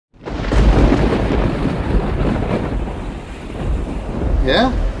Yeah?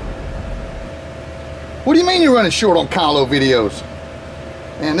 What do you mean you're running short on Kylo videos?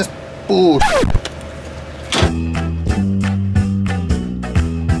 Man, this bullshit.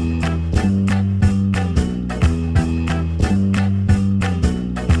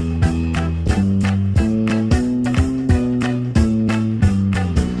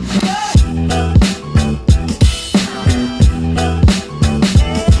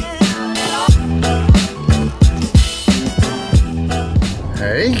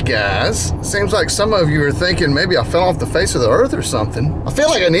 Hey guys, seems like some of you are thinking maybe I fell off the face of the earth or something. I feel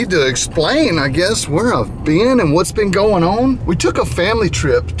like I need to explain, I guess, where I've been and what's been going on. We took a family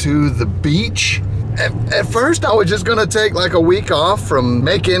trip to the beach. At first, I was just gonna take like a week off from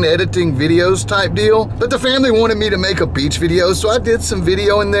making, editing videos type deal, but the family wanted me to make a beach video, so I did some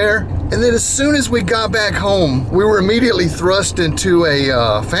video in there. And then as soon as we got back home, we were immediately thrust into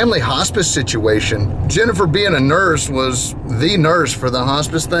a family hospice situation. Jennifer, being a nurse, was the nurse for the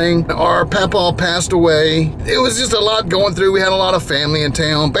hospice thing. Our papa passed away. It was just a lot going through. We had a lot of family in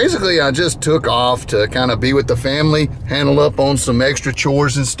town. Basically, I just took off to kind of be with the family, handle up on some extra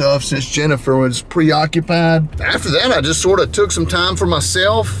chores and stuff since Jennifer was preoccupied. After that, I just sort of took some time for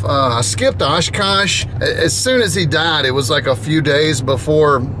myself. I skipped Oshkosh. As soon as he died, it was like a few days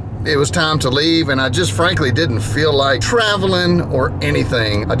before it was time to leave, and I just frankly didn't feel like traveling or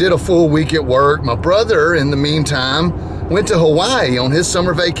anything. I did a full week at work. My brother, in the meantime, went to Hawaii on his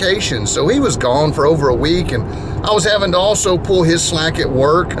summer vacation, so he was gone for over a week, and I was having to also pull his slack at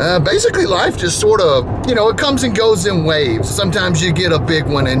work. Basically, life just sort of, you know, it comes and goes in waves. Sometimes you get a big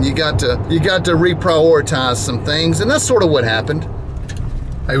one, and you got to reprioritize some things, and that's sort of what happened.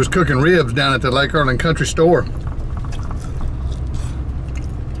 I was cooking ribs down at the Lake Arlen Country Store.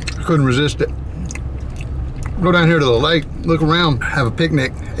 Couldn't resist it. Go down here to the lake, look around, have a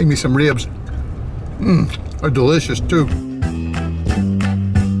picnic, eat me some ribs. They're delicious too.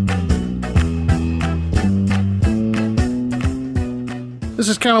 This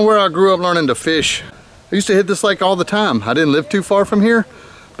is kind of where I grew up learning to fish. I used to hit this lake all the time. I didn't live too far from here,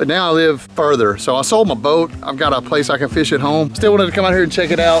 but now I live further. So I sold my boat. I've got a place I can fish at home. Still wanted to come out here and check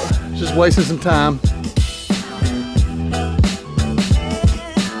it out. Just wasting some time.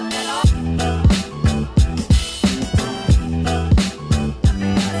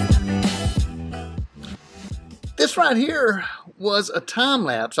 This right here was a time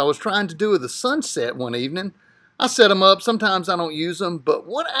lapse I was trying to do of the sunset one evening. I set them up, sometimes I don't use them, but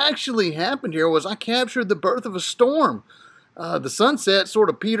what actually happened here was I captured the birth of a storm. The sunset sort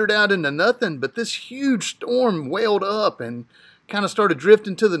of petered out into nothing, but this huge storm wailed up and kind of started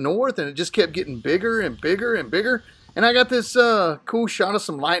drifting to the north, and it just kept getting bigger and bigger and bigger. And I got this cool shot of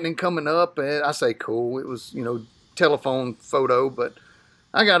some lightning coming up, and I say cool, it was, you know, telephone photo, but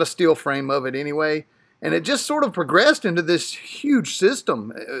I got a still frame of it anyway. And it just sort of progressed into this huge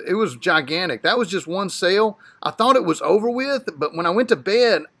system. It was gigantic. That was just one sail. I thought it was over with, but when I went to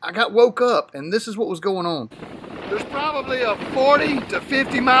bed, I got woke up, and this is what was going on. There's probably a 40 to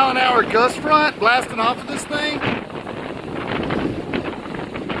 50 mile an hour gust front blasting off of this thing.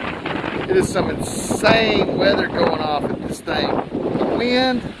 It is some insane weather going off at this thing. The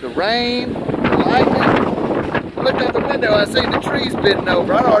wind, the rain, the lightning. I looked out the window, I seen the trees bending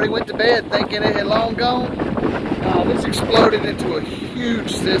over. I already went to bed thinking it had long gone. This exploded into a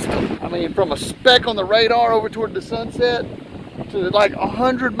huge system. I mean, from a speck on the radar over toward the sunset to like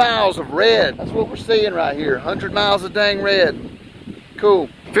 100 miles of red. That's what we're seeing right here, 100 miles of dang red. Cool.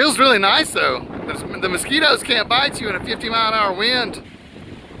 Feels really nice though. The mosquitoes can't bite you in a 50 mile an hour wind.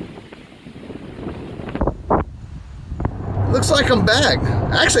 Looks like I'm back.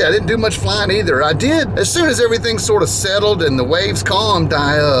 Actually, I didn't do much flying either. I did, as soon as everything sort of settled and the waves calmed,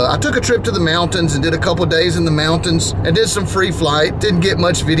 I took a trip to the mountains and did a couple days in the mountains and did some free flight. Didn't get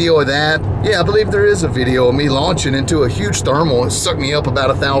much video of that. Yeah, I believe there is a video of me launching into a huge thermal. It sucked me up about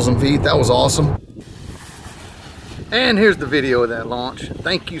 1,000 feet. That was awesome. And here's the video of that launch.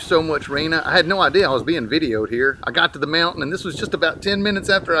 Thank you so much, Rena. I had no idea I was being videoed here. I got to the mountain, and this was just about 10 minutes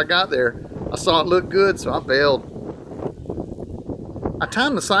after I got there. I saw it look good, so I bailed. I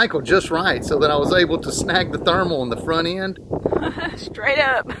timed the cycle just right so that I was able to snag the thermal on the front end. Straight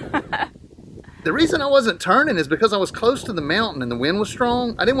up. The reason I wasn't turning is because I was close to the mountain and the wind was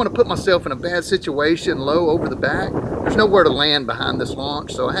strong. I didn't want to put myself in a bad situation low over the back. There's nowhere to land behind this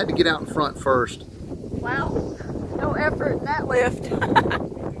launch, so I had to get out in front first. Wow, no effort in that lift.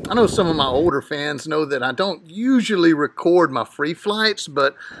 I know some of my older fans know that I don't usually record my free flights,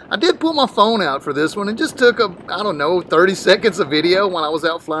 but I did pull my phone out for this one and just took I don't know, 30 seconds of video when I was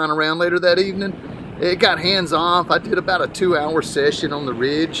out flying around later that evening. It got hands off. I did about a 2-hour session on the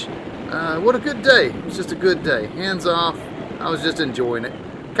ridge. What a good day. It was just a good day. Hands off, I was just enjoying it.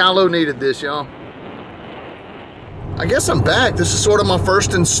 Kylo needed this, y'all. I guess I'm back. This is sort of my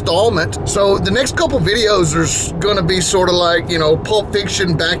first installment. So the next couple videos are gonna be sort of like, you know, Pulp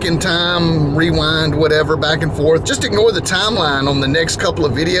Fiction, back in time, rewind, whatever, back and forth. Just ignore the timeline on the next couple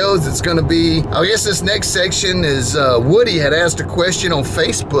of videos. It's gonna be, I guess this next section is Woody had asked a question on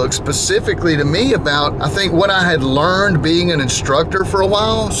Facebook specifically to me about, I think, what I had learned being an instructor for a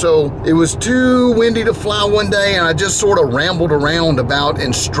while. So it was too windy to fly one day and I just sort of rambled around about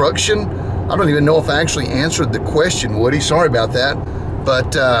instruction. I don't even know if I actually answered the question, Woody. Sorry about that.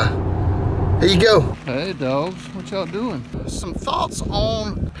 But here you go. Hey, dogs. What y'all doing? Some thoughts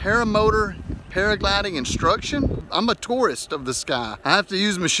on paramotor paragliding instruction. I'm a tourist of the sky. I have to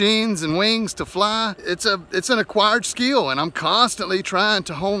use machines and wings to fly. It's an acquired skill, and I'm constantly trying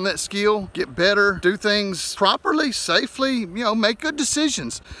to hone that skill, get better, do things properly, safely, you know, make good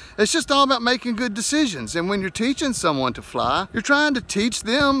decisions. It's just all about making good decisions. And when you're teaching someone to fly, you're trying to teach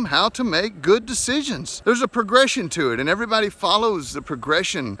them how to make good decisions. There's a progression to it, and everybody follows the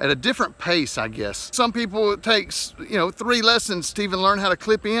progression at a different pace, I guess. Some people, it takes, you know, 3 lessons to even learn how to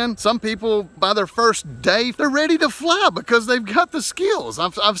clip in. Some people, by their first day, they're ready to fly because they've got the skills.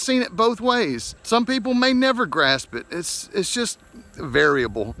 I've seen it both ways. Some people may never grasp it. It's just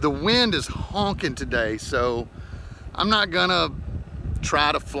variable. The wind is honking today, so I'm not gonna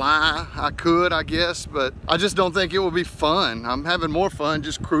try to fly. I could, I guess, but I just don't think it will be fun. I'm having more fun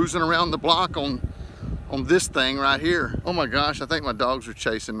just cruising around the block on this thing right here. Oh my gosh, I think my dogs are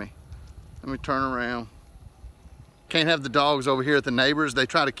chasing me. Let me turn around. Can't have the dogs over here at the neighbors. They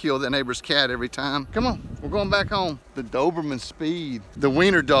try to kill the neighbor's cat every time. Come on, we're going back home. The Doberman speed, the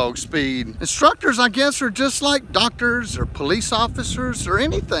wiener dog speed. Instructors, I guess, are just like doctors or police officers or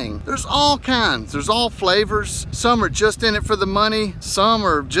anything. There's all kinds, there's all flavors. Some are just in it for the money. Some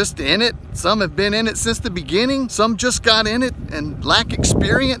are just in it. Some have been in it since the beginning. Some just got in it and lack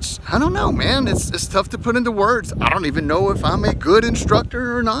experience. I don't know, man. It's tough to put into words. I don't even know if I'm a good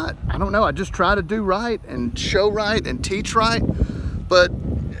instructor or not. I don't know. I just try to do right and show right and teach right. But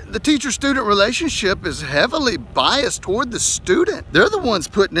the teacher-student relationship is heavily biased toward the student. They're the ones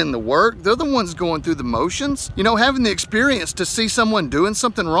putting in the work. They're the ones going through the motions. You know, having the experience to see someone doing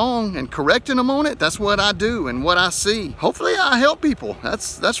something wrong and correcting them on it, that's what I do and what I see. Hopefully I help people.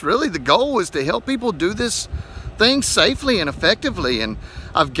 That's really the goal, is to help people do this thing safely and effectively. And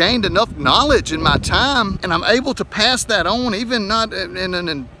I've gained enough knowledge in my time, and I'm able to pass that on, even not in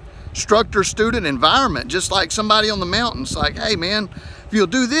an instructor-student environment, just like somebody on the mountains. Like, hey man, if you'll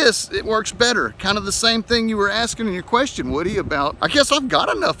do this, it works better. Kind of the same thing you were asking in your question, Woody, about, I guess I've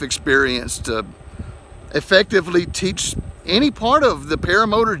got enough experience to effectively teach any part of the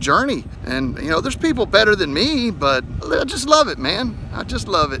paramotor journey. And you know, there's people better than me, but I just love it, man. I just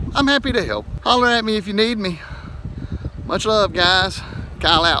love it. I'm happy to help. Holler at me if you need me. Much love, guys.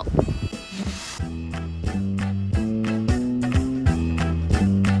 Kyle out.